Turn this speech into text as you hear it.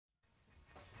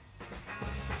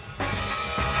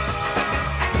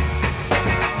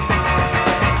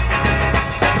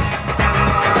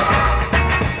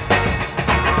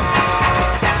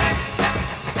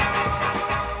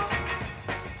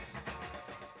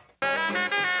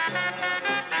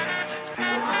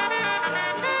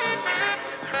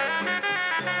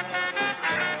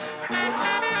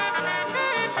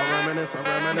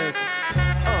reminisce.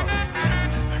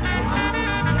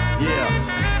 Yeah.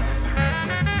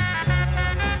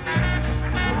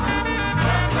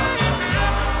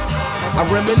 I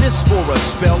reminisce for a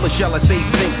spell, or shall I say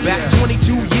think back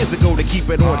 22 years ago to keep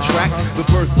it on track. The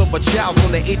birth of a child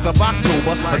on the 8th of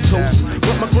October, a toast,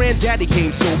 but my granddaddy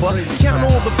came sober. Count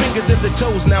all the fingers and the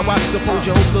toes, now I suppose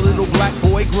you hope the little black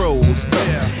boy grows.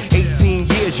 18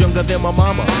 years younger than my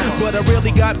mama, but I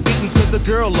rarely got beatings cause the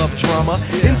girl loved drama.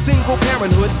 In single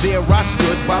parenthood, there I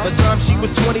stood. By the time she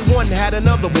was 21, had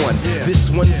another one. This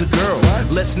one's a girl,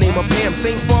 let's name her Pam.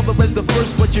 Same father as the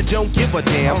first, but you don't give a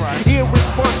damn.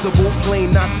 Irresponsible,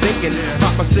 plain not thinking.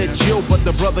 Papa said chill, but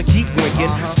the brother keep winking.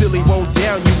 Still he won't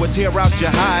down you or tear out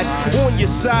your hide. On your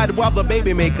side while the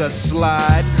baby make a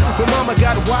slide. But mama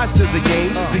got wise to the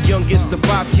game. The youngest of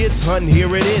 5 kids, hun,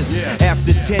 here it is.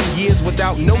 After 10 years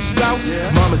without no spouse,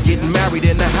 mama's getting married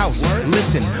in the house.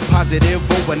 Listen, positive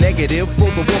over negative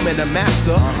for the woman a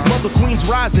master. Mother Queen's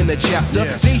rise in the chapter.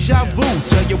 Deja vu,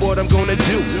 tell you what I'm gonna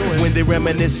do when they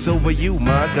reminisce over you,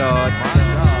 my God.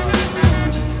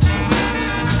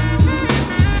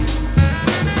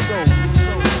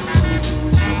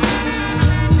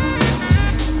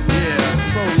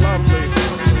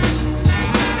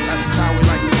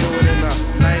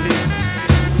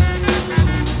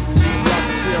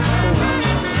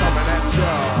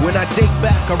 When I date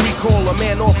back, I recall a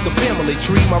man off the family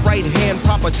tree. My right hand,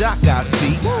 Papa Doc, I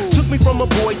see. Took me from a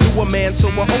boy to a man, so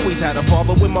I always had a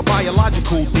father. When my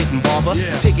biological didn't bother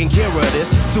taking care of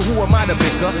this, so who am I to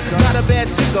bicker? Not a bad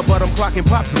ticker, but I'm clocking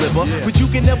Pop's liver. But you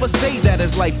can never say that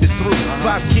his life is through.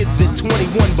 5 kids at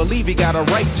 21, believe he got a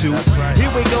right to.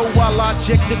 Here we go while I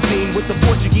check the scene with the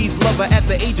Portuguese lover at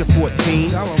the age of 14.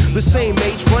 The same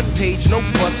age, front page, no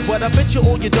fuss, but I bet you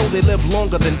all you know they live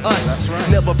longer than us.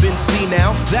 Never been seen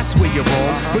now, that's where you're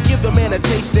wrong. But give the man a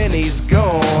taste and he's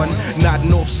gone.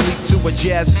 Nodding off sleep to a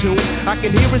jazz tune. I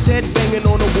can hear his head banging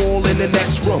on the wall in the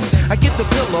next room. I get the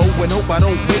pillow and hope I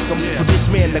don't wake him. For this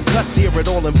man to cuss, hear it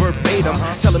all in verbatim.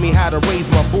 Telling me how to raise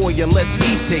my boy unless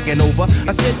he's taking over.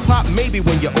 I said, Pop, maybe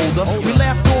when you're older. We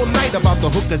laughed all night about the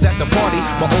hookers at the party.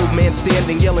 My old man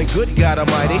standing yelling, good God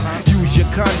Almighty. Use your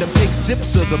condom, take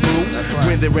sips of the brew.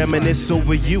 When they reminisce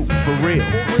over you, for real.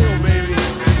 For real, baby.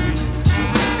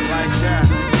 Like that.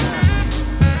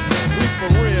 We for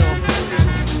real.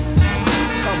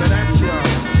 Coming at ya.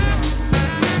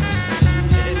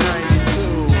 In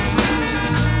 92.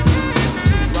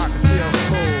 Rock and CL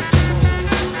Smooth.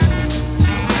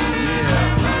 Yeah.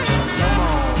 Come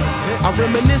on. I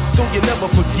reminisce so you never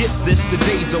forget this. The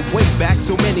days are way back,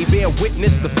 so many bear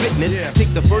witness the fitness.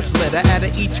 Take the first letter out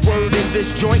of each word in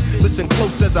this joint. Listen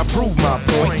close as I prove my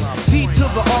point. T to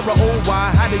the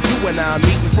R-O-Y, how did you and I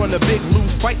meet in front of Big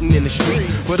Lou's fighting in the street?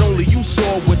 But only you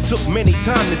saw what took many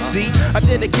time to see. I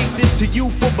dedicate this to you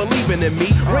for believing in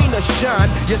me. Rain or shine,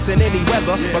 yes in any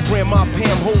weather. My grandma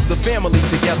Pam holds the family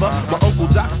together. My Uncle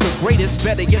Doc's the greatest,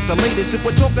 better get the latest. If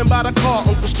we're talking about a car,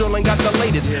 Uncle Sterling got the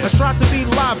latest. I strive to be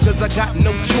live cause I got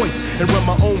no choice and run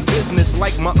my own business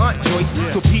like my Aunt Joyce.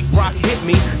 So Pete Rock hit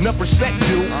me, enough respect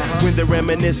due when they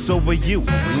reminisce over you.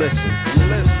 Listen.